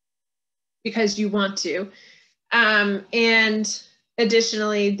because you want to. And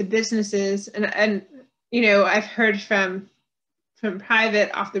additionally, the businesses, and you know, I've heard from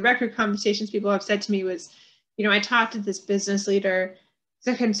private off the record conversations people have said to me was, you know, I talked to this business leader,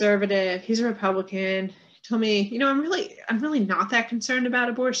 he's a conservative, he's a Republican. He told me, you know, I'm really not that concerned about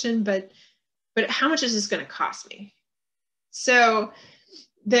abortion, but how much is this going to cost me? So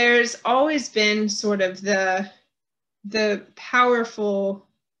there's always been sort of the powerful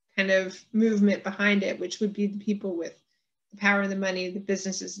kind of movement behind it, which would be the people with the power and the money, the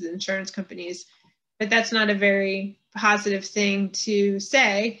businesses, the insurance companies. But that's not a very positive thing to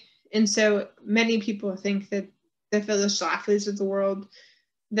say. And so many people think that the Phyllis Schlafly's of the world,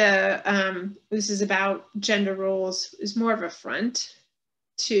 this is about gender roles, is more of a front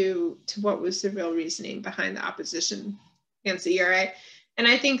to what was the real reasoning behind the opposition against the ERA. And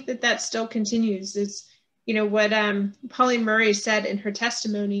I think that still continues. It's, you know, what Pauline Murray said in her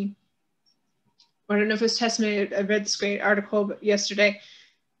testimony, or I don't know if it was testimony, I read this great article yesterday,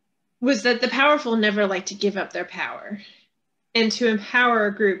 was that the powerful never like to give up their power. And to empower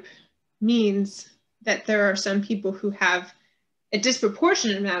a group means that there are some people who have a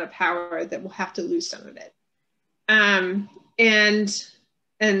disproportionate amount of power that will have to lose some of it. And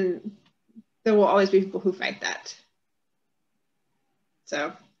there will always be people who fight that.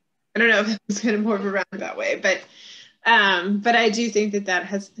 So I don't know if it's kind of more of a roundabout way, but I do think that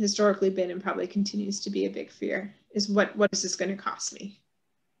has historically been and probably continues to be a big fear, is what is this going to cost me?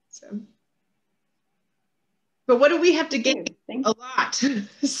 So, but what do we have to gain? A lot.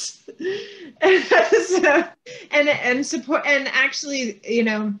 So, and support, and actually, you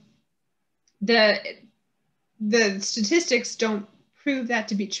know, the statistics don't prove that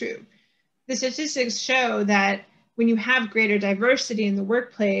to be true. The statistics show that when you have greater diversity in the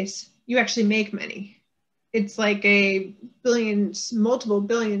workplace, you actually make money. It's like a multiple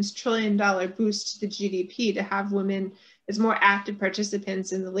billions, $1 trillion boost to the GDP to have women as more active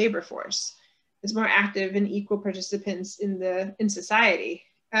participants in the labor force, as more active and equal participants in society.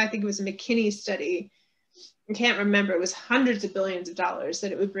 I think it was a McKinney study. I can't remember. It was hundreds of billions of dollars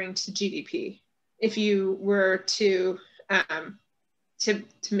that it would bring to GDP if you were to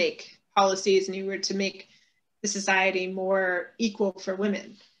make policies and you were to make the society more equal for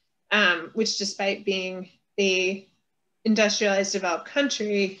women, which, despite being a industrialized developed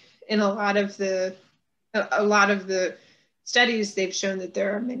country, in a lot of the studies, they've shown that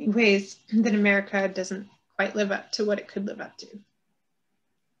there are many ways that America doesn't quite live up to what it could live up to.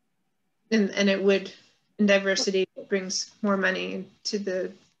 And it would, in diversity, it brings more money to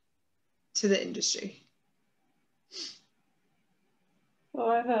the industry. Well,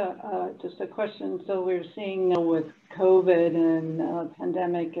 I have just a question. So we're seeing with COVID and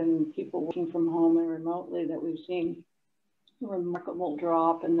pandemic and people working from home and remotely that we've seen a remarkable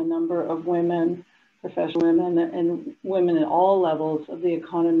drop in the number of women, professional women, and women at all levels of the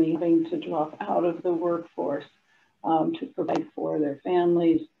economy having to drop out of the workforce to provide for their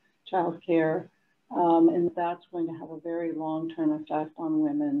families, childcare, and that's going to have a very long-term effect on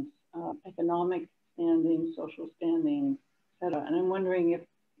women's economic standing, social standing, and I'm wondering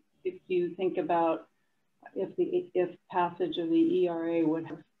if you think about if passage of the ERA would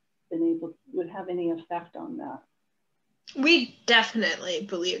have any effect on that. We definitely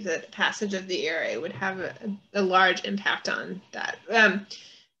believe that passage of the ERA would have a large impact on that.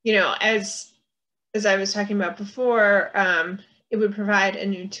 You know, as I was talking about before, it would provide a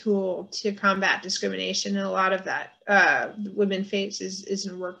new tool to combat discrimination, and a lot of that women face is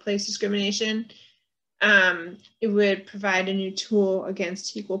in workplace discrimination. It would provide a new tool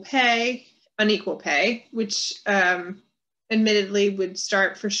against unequal pay, which admittedly would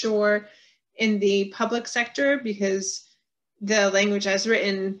start for sure in the public sector, because the language as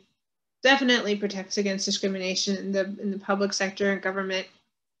written definitely protects against discrimination in the public sector and government.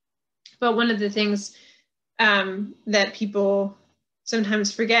 But one of the things that people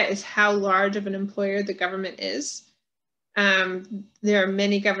sometimes forget is how large of an employer the government is. There are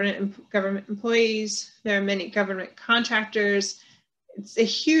many government employees, there are many government contractors. It's a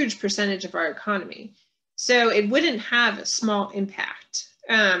huge percentage of our economy. So it wouldn't have a small impact.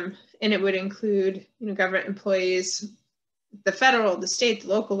 And it would include, government employees, the federal, the state, the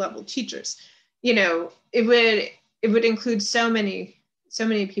local level, teachers. It would include so many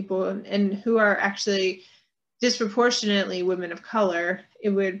people, and who are actually disproportionately women of color. It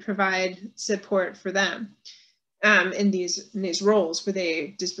would provide support for them in these roles where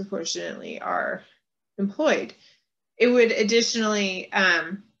they disproportionately are employed. It would additionally,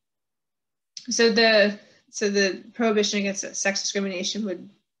 so the prohibition against sex discrimination would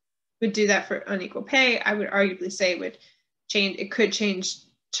do that for unequal pay. I would arguably say it could change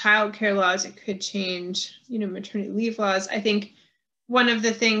childcare laws. It could change, maternity leave laws. I think one of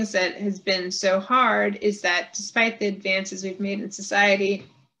the things that has been so hard is that despite the advances we've made in society,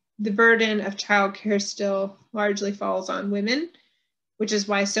 the burden of childcare still largely falls on women, which is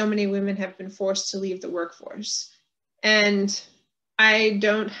why so many women have been forced to leave the workforce. And I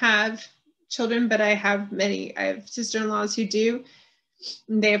don't have children, but I have sister-in-laws who do.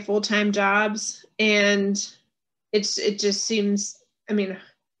 They have full-time jobs, and it just seems,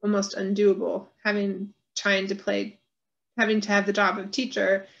 almost undoable having to have the job of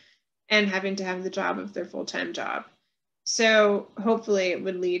teacher and having to have the job of their full-time job. So hopefully it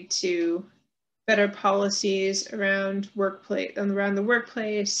would lead to better policies around the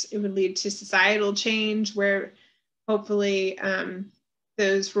workplace. It would lead to societal change where hopefully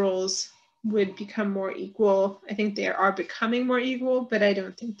those roles would become more equal. I think they are becoming more equal, but I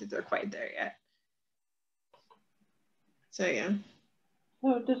don't think that they're quite there yet. So yeah.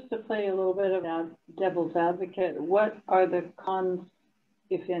 So just to play a little bit of devil's advocate, what are the cons,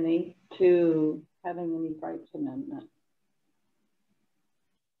 if any, to having an equal rights amendment?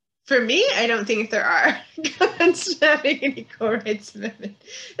 For me, I don't think there are cons to having an equal rights amendment.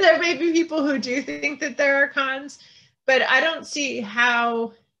 There may be people who do think that there are cons, but I don't see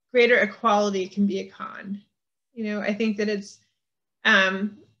how greater equality can be a con. I think that it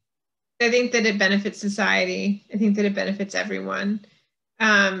benefits society. I think that it benefits everyone.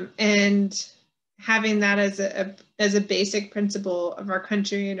 And having that as a basic principle of our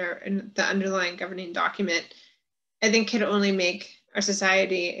country and the underlying governing document, I think can only make our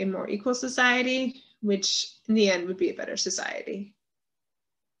society a more equal society, which in the end would be a better society.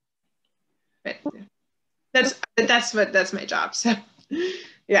 But that's my job. So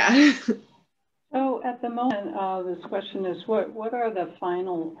yeah. So at the moment, this question is, what are the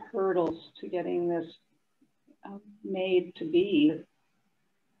final hurdles to getting this made to be the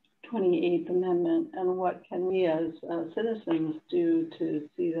 28th Amendment, and what can we as citizens do to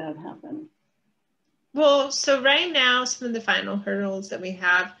see that happen? Well, so right now, some of the final hurdles that we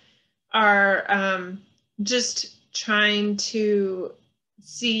have are just trying to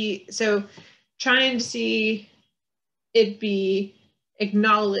see it be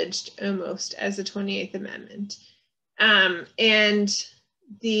acknowledged almost as the 28th Amendment. And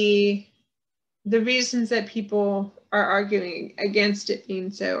the reasons that people are arguing against it being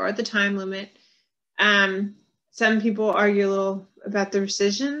so are the time limit. Some people argue a little about the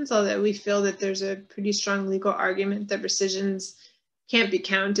rescissions, although we feel that there's a pretty strong legal argument that rescissions can't be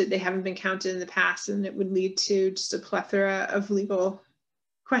counted. They haven't been counted in the past, and it would lead to just a plethora of legal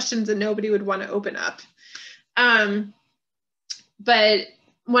questions that nobody would want to open up. But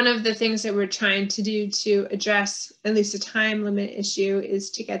one of the things that we're trying to do to address at least a time limit issue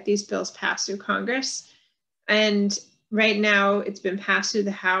is to get these bills passed through Congress. And right now it's been passed through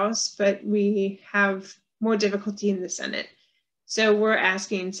the House, but we have more difficulty in the Senate. So we're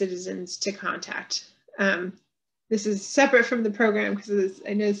asking citizens to contact. This is separate from the program because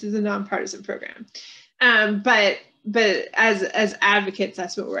I know this is a nonpartisan program. But as advocates,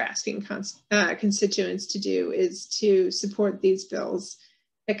 that's what we're asking constituents to do, is to support these bills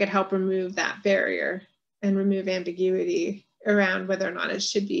that could help remove that barrier and remove ambiguity around whether or not it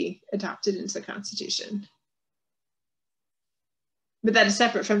should be adopted into the Constitution. But that is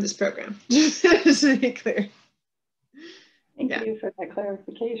separate from this program, just to be clear. Thank you for that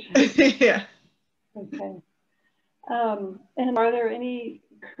clarification. Yeah. Okay. And are there any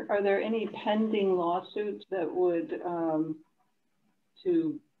pending lawsuits that would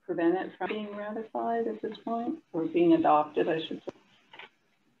to prevent it from being ratified at this point, or being adopted, I should say?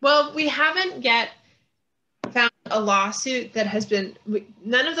 Well, we haven't yet found a a lawsuit that has been,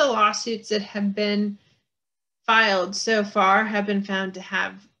 none of the lawsuits that have been filed so far have been found to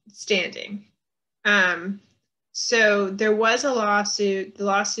have standing. So there was a lawsuit, the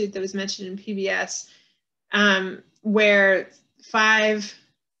lawsuit that was mentioned in PBS, where 5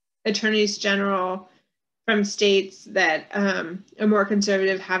 attorneys general from states that are more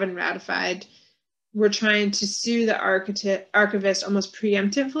conservative, haven't ratified, were trying to sue the archivist almost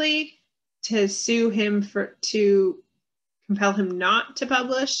preemptively, to sue him to compel him not to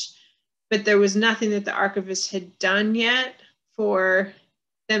publish, but there was nothing that the archivist had done yet for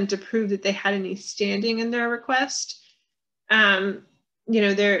them to prove that they had any standing in their request. There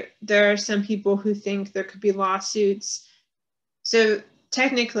are some people who think there could be lawsuits. So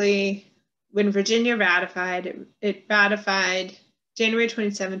technically, when Virginia ratified, it ratified January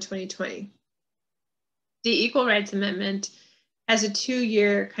 27, 2020. The Equal Rights Amendment has a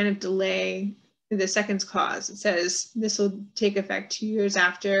 2-year kind of delay in the second clause. It says this will take effect 2 years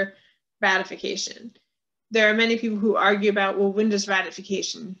after ratification. There are many people who argue about, well, when does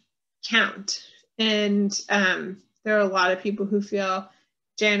ratification count? And there are a lot of people who feel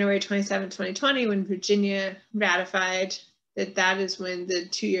January 27, 2020, when Virginia ratified, that is when the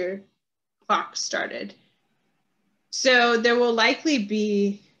 2-year clock started. So there will likely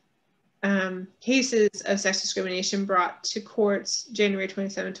be cases of sex discrimination brought to courts January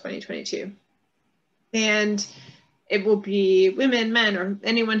 27, 2022. And it will be women, men, or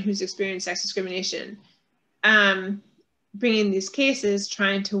anyone who's experienced sex discrimination bringing these cases,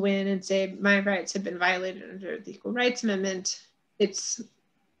 trying to win and say, my rights have been violated under the Equal Rights Amendment. It's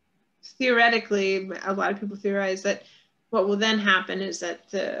theoretically, a lot of people theorize that what will then happen is that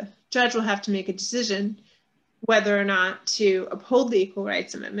the judge will have to make a decision whether or not to uphold the Equal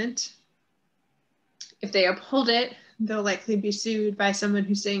Rights Amendment. If they uphold it, they'll likely be sued by someone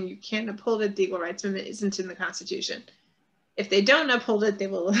who's saying you can't uphold it, the Equal Rights Amendment isn't in the Constitution. If they don't uphold it, they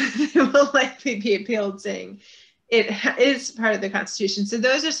will likely be appealed, saying it is part of the Constitution. So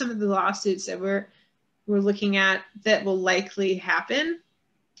those are some of the lawsuits that we're looking at that will likely happen,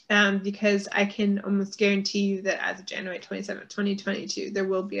 because I can almost guarantee you that as of January 27, 2022, there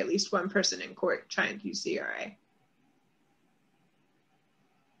will be at least one person in court trying to use the ERA.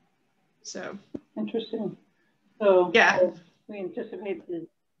 So interesting. So yeah, we anticipate the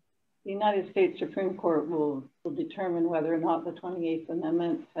United States Supreme Court will determine whether or not the 28th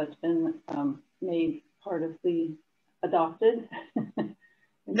Amendment has been made part of the adopted.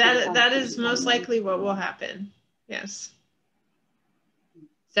 that is most likely what will happen. Yes.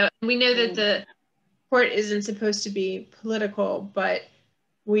 So we know that the court isn't supposed to be political, but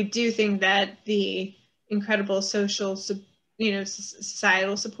we do think that the incredible social,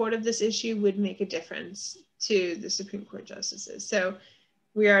 societal support of this issue would make a difference to the Supreme Court justices. So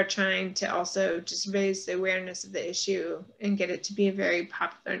we are trying to also just raise the awareness of the issue and get it to be a very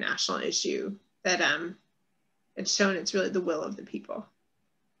popular national issue that it's shown it's really the will of the people.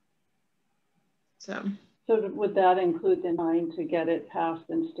 So would that include denying to get it passed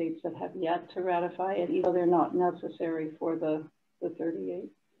in states that have yet to ratify it, even though they're not necessary for the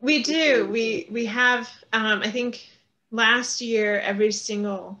 38? We do. We have, I think last year, every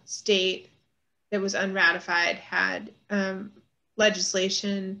single state that was unratified had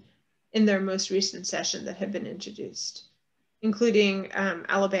legislation in their most recent session that had been introduced, including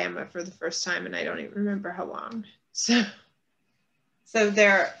Alabama for the first time, and I don't even remember how long. So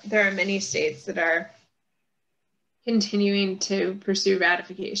there are many states that are continuing to pursue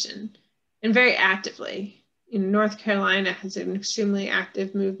ratification, and very actively. North Carolina has an extremely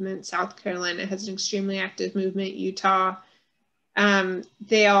active movement. South Carolina has an extremely active movement. Utah,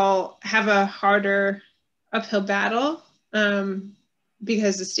 they all have a harder uphill battle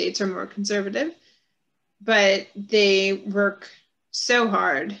because the states are more conservative, but they work so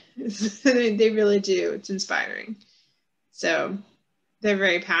hard. They really do. It's inspiring. So they're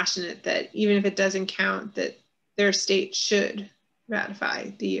very passionate that even if it doesn't count, that their state should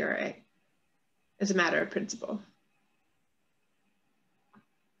ratify the ERA as a matter of principle.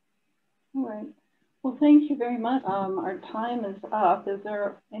 All right. Well, thank you very much. Our time is up.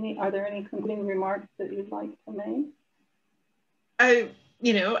 Are there any concluding remarks that you'd like to make? I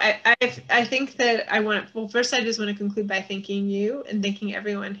think that first I just want to conclude by thanking you and thanking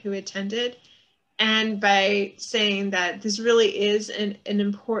everyone who attended, and by saying that this really is an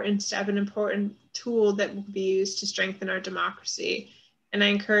important step, an important tool that will be used to strengthen our democracy. And I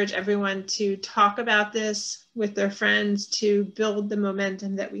encourage everyone to talk about this with their friends, to build the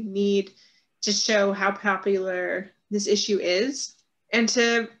momentum that we need to show how popular this issue is, and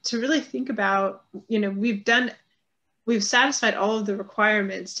to really think about, we've satisfied all of the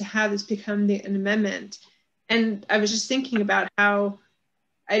requirements to have this become an amendment, And I was just thinking about how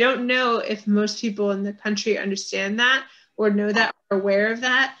I don't know if most people in the country understand that or know that or aware of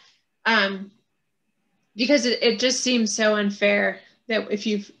that, because it just seems so unfair that if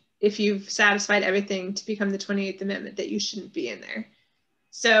you've satisfied everything to become the 28th Amendment, that you shouldn't be in there.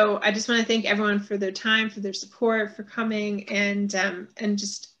 So I just want to thank everyone for their time, for their support, for coming, and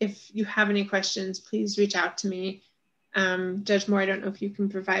just if you have any questions, please reach out to me. Judge Moore, I don't know if you can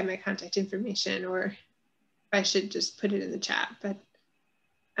provide my contact information or if I should just put it in the chat, but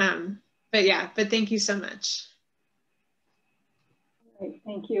thank you so much. Great,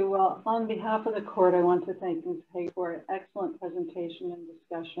 thank you. Well, on behalf of the court, I want to thank Ms. Hager for an excellent presentation and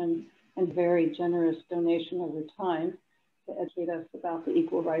discussion and very generous donation of her time to educate us about the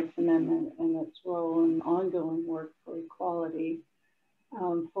Equal Rights Amendment and its role in ongoing work for equality.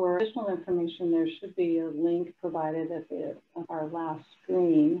 For additional information, there should be a link provided at our last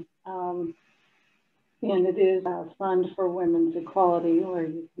screen. And it is a Fund for Women's Equality, where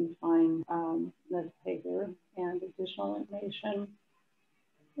you can find Ms. Hager and additional information.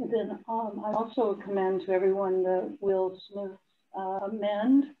 And then I also commend to everyone the Will Smith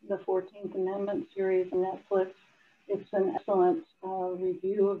Amend, the 14th Amendment series on Netflix. It's an excellent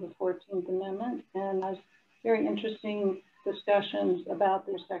review of the 14th Amendment, and has very interesting discussions about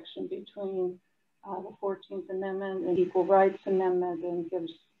the intersection between the 14th Amendment and Equal Rights Amendment,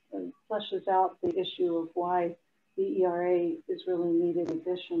 and fleshes out the issue of why the ERA is really needed in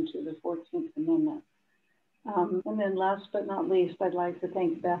addition to the 14th Amendment. And then last but not least, I'd like to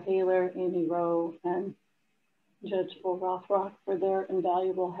thank Beth Haler, Amy Rowe, and Judge Paul Rothrock for their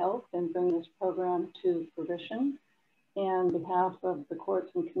invaluable help in bringing this program to fruition. And on behalf of the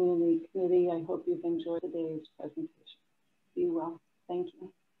Courts and Community Committee, I hope you've enjoyed today's presentation. Be well. Thank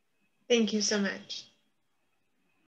you. Thank you so much.